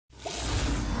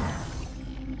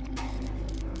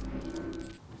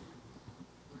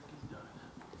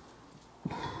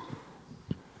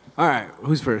All right,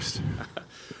 who's first?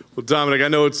 Well, Dominick, I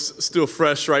know it's still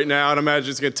fresh right now, and I imagine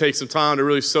it's going to take some time to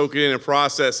really soak it in and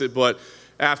process it. But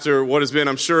after what has been,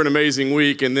 I'm sure, an amazing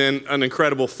week and then an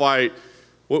incredible fight,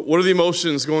 what are the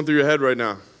emotions going through your head right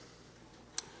now?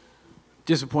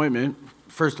 Disappointment,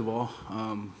 first of all.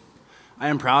 I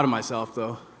am proud of myself,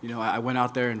 though. You know, I went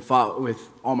out there and fought with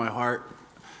all my heart.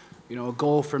 You know, a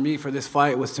goal for me for this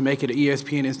fight was to make it an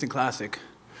ESPN Instant Classic.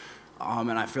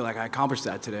 And I feel like I accomplished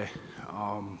that today.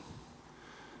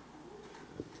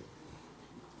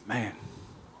 Man,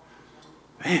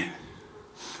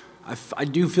 I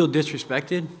do feel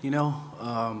disrespected, you know.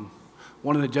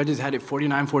 One of the judges had it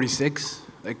 49-46.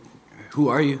 Like, who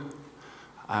are you?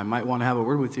 I might want to have a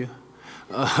word with you.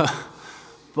 But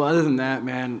other than that,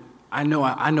 man, I know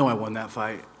I won that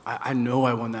fight. I know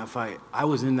I won that fight. I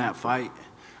was in that fight.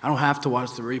 I don't have to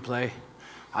watch the replay.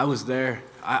 I was there.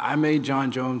 I made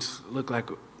Jon Jones look like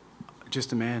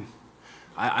just a man.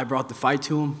 I brought the fight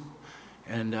to him,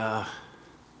 and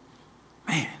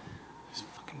man, this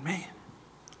fucking man.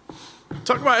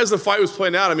 Talk about as the fight was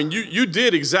playing out. I mean, you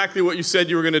did exactly what you said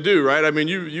you were going to do, right? I mean,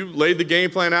 you laid the game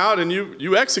plan out and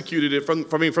you executed it from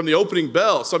the opening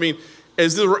bell. So I mean,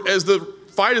 as the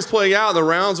fight is playing out, the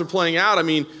rounds are playing out. I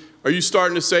mean, are you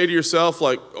starting to say to yourself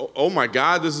like, oh my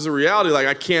God, this is a reality? Like,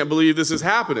 I can't believe this is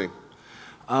happening.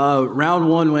 Round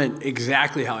one went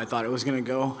exactly how I thought it was going to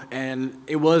go, and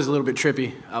it was a little bit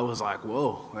trippy. I was like,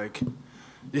 whoa, like,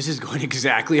 this is going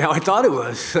exactly how I thought it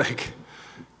was. Like,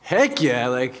 heck yeah.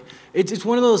 Like, it's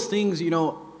one of those things, you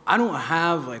know, I don't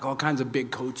have, like, all kinds of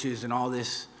big coaches and all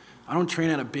this. I don't train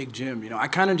at a big gym, you know. I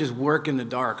kind of just work in the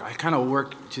dark. I kind of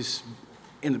work just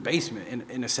in the basement,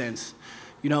 in a sense.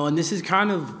 You know, and this is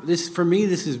for me,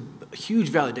 this is a huge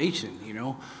validation, you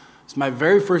know. It's my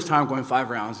very first time going 5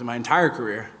 rounds in my entire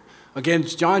career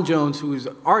against Jon Jones, who is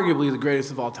arguably the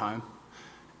greatest of all time.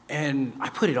 And I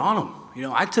put it on him. You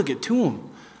know, I took it to him.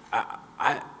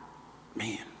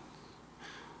 Man,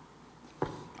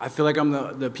 I feel like I'm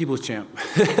the people's champ.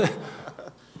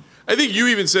 I think you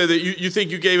even said that you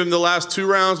think you gave him the last 2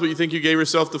 rounds, but you think you gave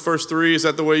yourself the first 3. Is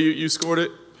that the way you scored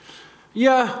it?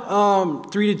 Yeah,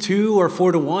 3-2 or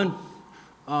 4-1.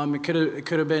 It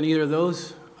could have been either of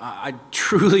those. I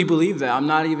truly believe that. I'm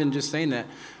not even just saying that.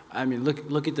 I mean,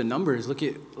 look at the numbers. Look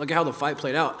at how the fight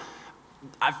played out.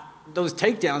 Those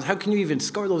takedowns, how can you even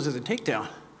score those as a takedown?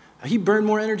 He burned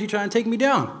more energy trying to take me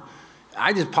down.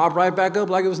 I just popped right back up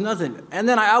like it was nothing. And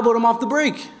then I elbowed him off the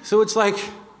break. So it's like,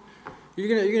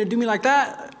 you're gonna do me like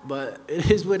that? But it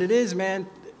is what it is, man.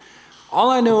 All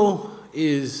I know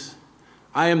is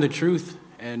I am the truth,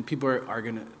 and people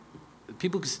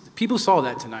saw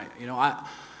that tonight. You know,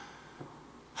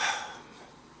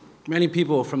 many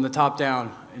people from the top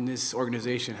down in this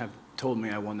organization have told me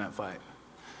I won that fight.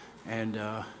 And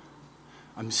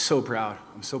I'm so proud.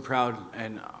 I'm so proud,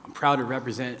 and I'm proud to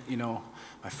represent, you know,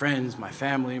 my friends, my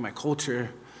family, my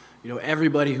culture, you know,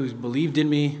 everybody who's believed in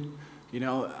me. You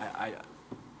know,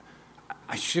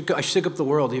 I shook up the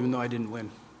world even though I didn't win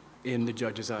in the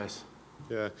judges' eyes.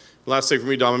 Yeah. Last thing for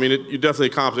me, Dom, I mean, you definitely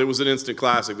accomplished it. It was an instant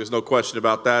classic. There's no question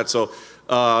about that. So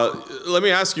let me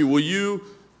ask you, will you,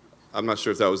 I'm not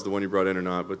sure if that was the one you brought in or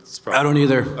not, but it's probably. I don't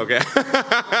either. Okay.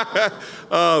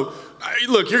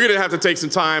 Look, you're going to have to take some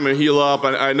time and heal up.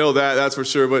 I know that, that's for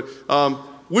sure. But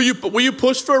will you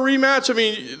push for a rematch? I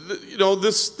mean, you know,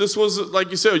 this was,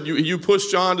 like you said, you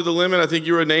pushed Jon to the limit. I think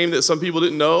you were a name that some people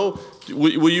didn't know.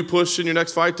 Will you push in your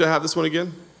next fight to have this one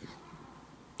again?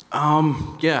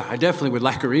 Yeah, I definitely would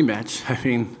like a rematch. I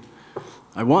mean,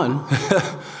 I won.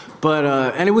 But,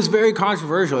 and it was very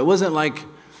controversial. It wasn't like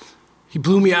he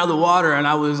blew me out of the water and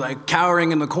I was like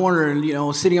cowering in the corner and, you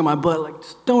know, sitting on my butt like,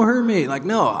 don't hurt me. Like,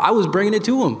 no, I was bringing it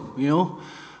to him, you know.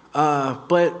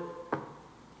 But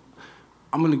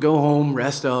I'm going to go home,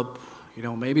 rest up, you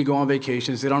know, maybe go on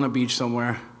vacation, sit on a beach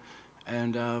somewhere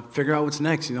and figure out what's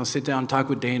next, you know, sit down and talk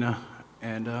with Dana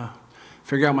and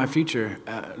figure out my future.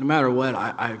 No matter what,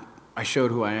 I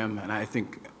showed who I am, and I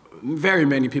think very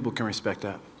many people can respect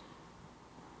that.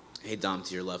 Hey, Dom,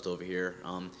 to your left over here.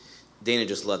 Dana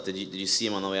just left. Did you see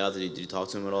him on the way out? Did you talk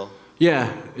to him at all?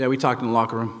 Yeah, we talked in the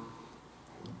locker room.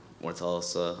 Want to tell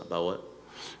us about what?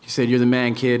 He said, "You're the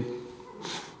man, kid."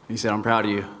 He said, "I'm proud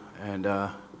of you, and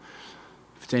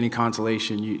if it's any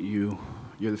consolation,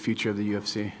 you're the future of the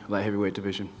UFC, light heavyweight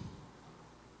division."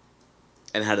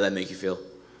 And how did that make you feel?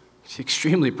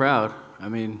 Extremely proud. I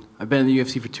mean, I've been in the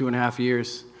UFC for 2.5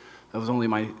 years. That was only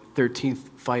my 13th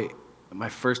fight, my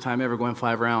first time ever going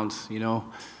 5 rounds, you know.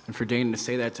 And for Dana to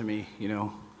say that to me, you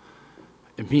know,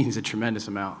 it means a tremendous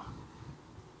amount.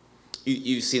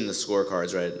 You've seen the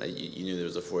scorecards, right? You knew there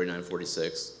was a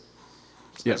 49-46.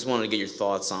 Yeah. I just wanted to get your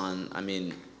thoughts on, I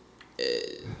mean,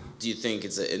 do you think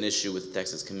it's an issue with the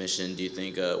Texas Commission? Do you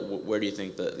think where do you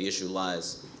think the issue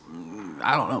lies?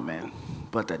 I don't know, man.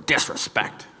 But the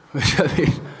disrespect. I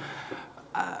mean,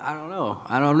 I don't know.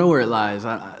 I don't know where it lies.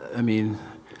 I mean,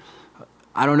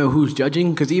 I don't know who's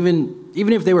judging, because even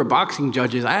if they were boxing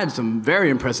judges, I had some very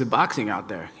impressive boxing out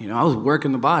there. You know, I was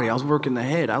working the body, I was working the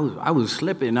head, I was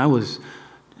slipping, I was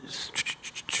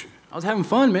having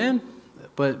fun, man.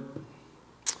 But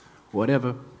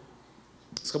whatever.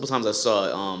 A couple times I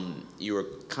saw you were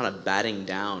kind of batting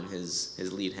down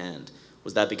his lead hand.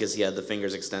 Was that because he had the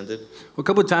fingers extended? Well, a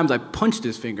couple of times I punched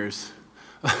his fingers.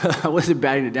 I wasn't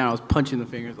batting it down, I was punching the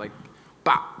fingers like,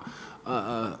 bop.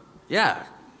 Yeah,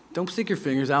 don't stick your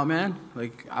fingers out, man.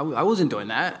 Like, I wasn't doing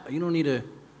that. You don't need to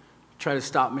try to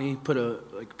stop me, put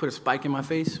a spike in my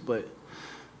face, but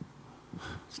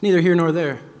it's neither here nor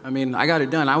there. I mean, I got it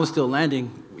done. I was still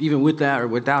landing, even with that or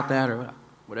without that or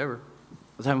whatever.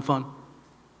 I was having fun.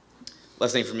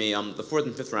 Last thing for me, the 4th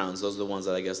and 5th rounds, those are the ones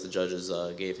that I guess the judges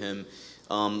gave him.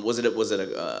 Was it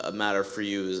a matter for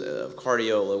you of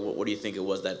cardio? Like, what do you think it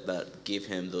was that gave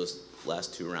him those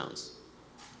last 2 rounds?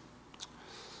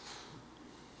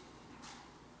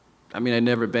 I mean, I'd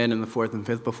never been in the 4th and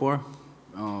 5th before.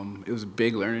 It was a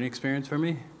big learning experience for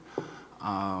me.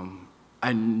 I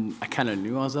kind of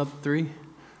knew I was up 3.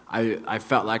 I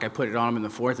felt like I put it on him in the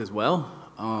 4th as well.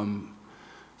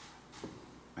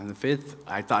 And the 5th,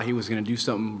 I thought he was going to do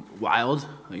something wild.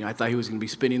 You know, I thought he was going to be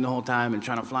spinning the whole time and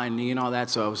trying to fly knee and all that.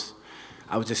 So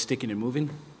I was just sticking and moving.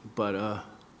 But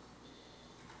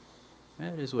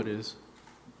it is what it is.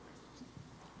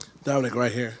 Dominick,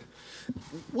 right here.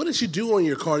 What did you do on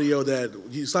your cardio that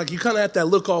it's like you kind of had that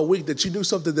look all week that you knew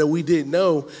something that we didn't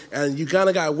know, and you kind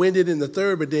of got winded in the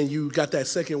 3rd, but then you got that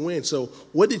 2nd win. So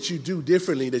what did you do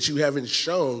differently that you haven't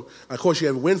shown? Of course, you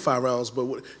haven't win 5 rounds,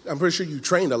 but I'm pretty sure you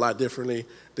trained a lot differently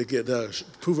to get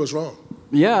prove us wrong.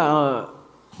 Yeah,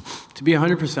 to be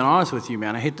 100% honest with you,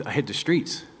 man, I hit the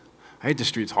streets. I hit the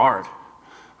streets hard.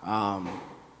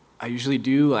 I usually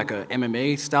do like a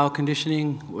MMA style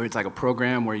conditioning, where it's like a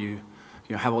program where you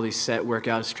have all these set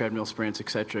workouts, treadmill sprints, et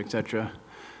cetera, et cetera.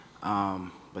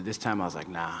 But this time I was like,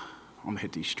 nah, I'm gonna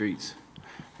hit these streets.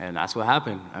 And that's what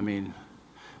happened. I mean,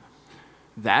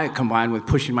 that combined with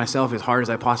pushing myself as hard as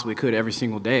I possibly could every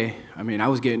single day. I mean, I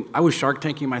was Shark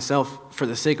Tanking myself for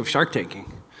the sake of Shark Tanking.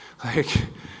 Like,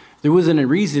 there wasn't a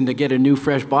reason to get a new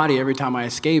fresh body every time I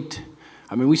escaped.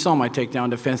 I mean, we saw my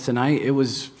takedown defense tonight. It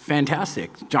was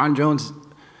fantastic. Jon Jones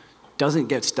doesn't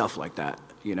get stuff like that,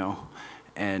 you know?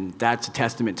 And that's a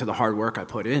testament to the hard work I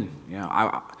put in. You know,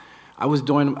 I was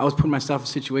putting myself in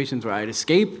situations where I'd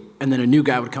escape, and then a new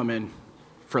guy would come in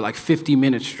for like 50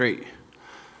 minutes straight.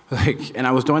 Like, and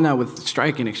I was doing that with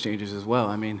striking exchanges as well.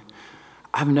 I mean,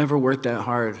 I've never worked that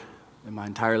hard in my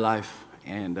entire life,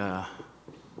 and I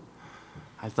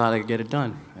thought I could get it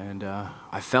done. And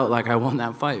I felt like I won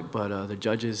that fight, but the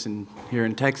judges here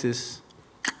in Texas,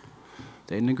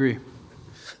 they didn't agree.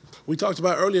 We talked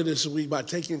about earlier this week about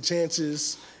taking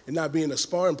chances and not being a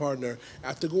sparring partner.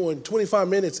 After going 25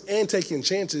 minutes and taking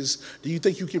chances, do you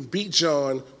think you can beat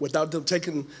Jon without them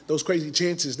taking those crazy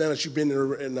chances now that you've been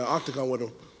in the octagon with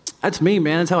him? That's me,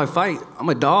 man. That's how I fight. I'm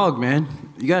a dog, man.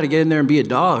 You got to get in there and be a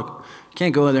dog. You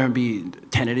can't go in there and be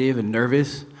tentative and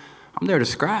nervous. I'm there to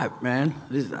scrap, man.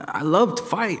 I love to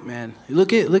fight, man.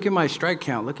 Look at my strike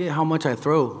count. Look at how much I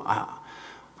throw.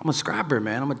 I'm a scrapper,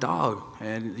 man. I'm a dog,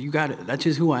 and you got it. That's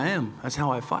just who I am. That's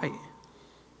how I fight.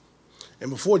 And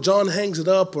before Jon hangs it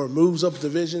up or moves up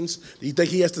divisions, do you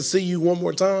think he has to see you one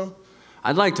more time?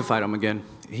 I'd like to fight him again.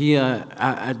 He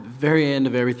at the very end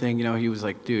of everything, you know, he was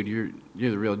like, "Dude, you're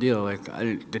the real deal." Like,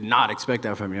 I did not expect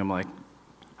that from you. I'm like,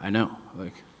 I know,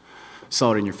 like,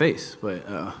 saw it in your face. But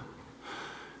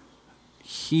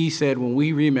he said when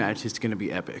we rematch, it's gonna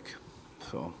be epic.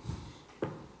 So.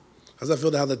 How's that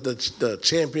feel to have the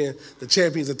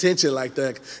champion's attention like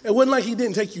that? It wasn't like he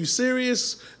didn't take you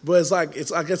serious, but I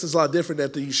guess it's a lot different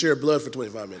after you share blood for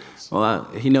 25 minutes. Well,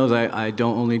 he knows I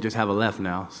don't only just have a left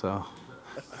now, so.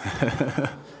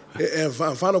 And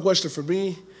final question for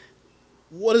me.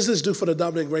 What does this do for the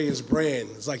Dominick Reyes brand?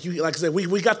 It's like I said,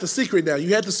 we got the secret now.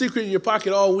 You had the secret in your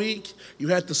pocket all week. You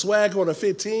had the swag on a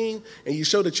 15, and you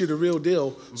showed that you're the real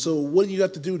deal. So what do you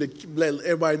got to do to let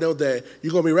everybody know that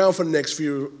you're going to be around for the next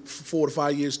 4 to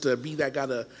 5 years to be that guy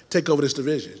to take over this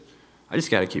division? I just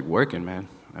got to keep working, man.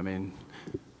 I mean,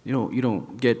 you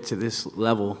don't get to this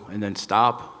level and then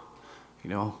stop.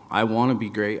 You know, I want to be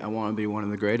great. I want to be one of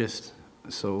the greatest.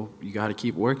 So you got to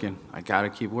keep working. I got to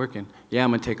keep working. Yeah,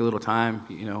 I'm going to take a little time,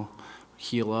 you know,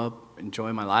 heal up,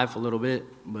 enjoy my life a little bit,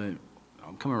 but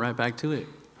I'm coming right back to it.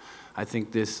 I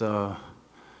think this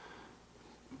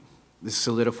this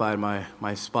solidified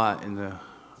my spot in the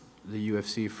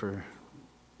UFC for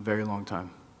a very long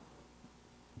time.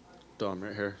 Dom,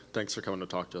 right here. Thanks for coming to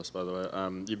talk to us, by the way.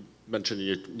 You mentioned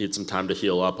you need some time to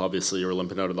heal up. Obviously, you were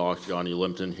limping out of the octagon. You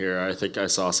limped in here. I think I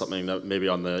saw something that maybe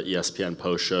on the ESPN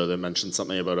post show that mentioned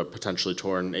something about a potentially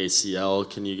torn ACL.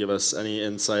 Can you give us any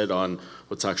insight on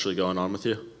what's actually going on with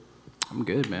you? I'm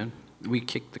good, man. We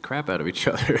kicked the crap out of each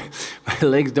other. My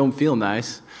legs don't feel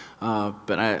nice,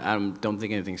 but I don't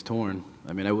think anything's torn.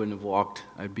 I mean, I wouldn't have walked.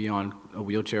 I'd be on a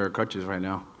wheelchair or crutches right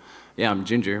now. Yeah, I'm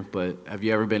ginger, but have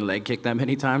you ever been leg kicked that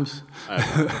many times?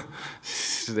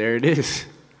 There it is.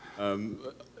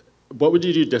 What would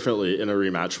you do differently in a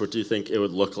rematch? What do you think it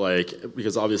would look like?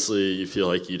 Because obviously you feel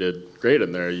like you did great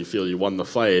in there. You feel you won the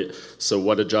fight. So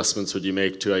what adjustments would you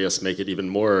make to, I guess, make it even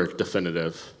more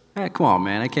definitive? Hey, come on,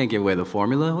 man. I can't give away the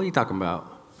formula. What are you talking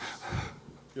about?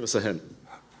 Give us a hint.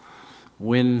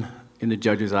 Win in the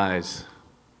judge's eyes.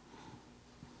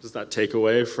 Does that take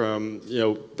away from,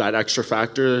 that extra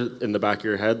factor in the back of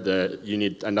your head that you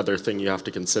need another thing you have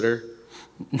to consider?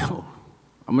 No.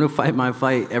 I'm going to fight my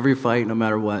fight, every fight, no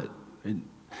matter what.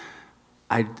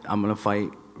 I'm going to fight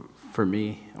for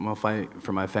me. I'm going to fight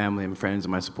for my family and friends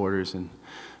and my supporters and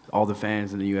all the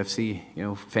fans in the UFC.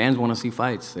 Fans want to see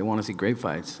fights. They want to see great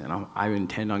fights, and I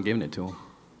intend on giving it to them.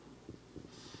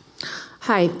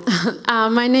 Hi,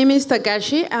 my name is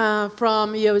Takashi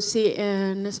from UFC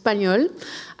en español,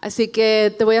 así que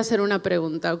te voy a hacer una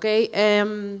pregunta, ¿ok?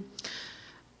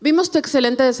 Vimos tu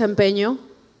excelente desempeño,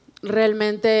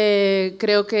 realmente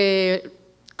creo que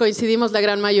coincidimos la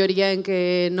gran mayoría en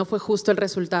que no fue justo el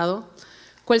resultado.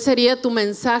 ¿Cuál sería tu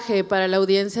mensaje para la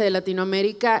audiencia de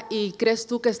Latinoamérica y crees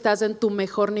tú que estás en tu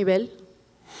mejor nivel?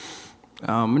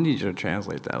 I'm going to need you to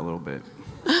translate that a little bit.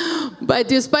 But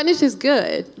your Spanish is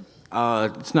good.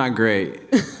 It's not great.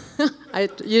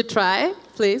 You try,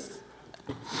 please.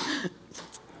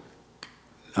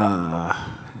 Not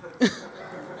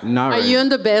Are right. you on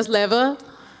the best level?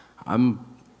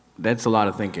 That's a lot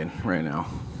of thinking right now.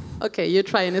 Okay, you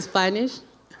try in Spanish,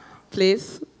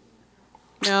 please.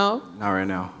 No? Not right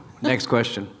now. Next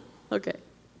question. Okay.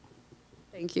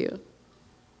 Thank you.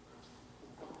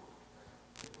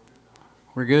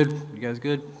 We're good? You guys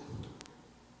good?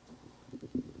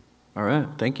 All right.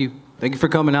 Thank you. Thank you for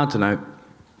coming out tonight.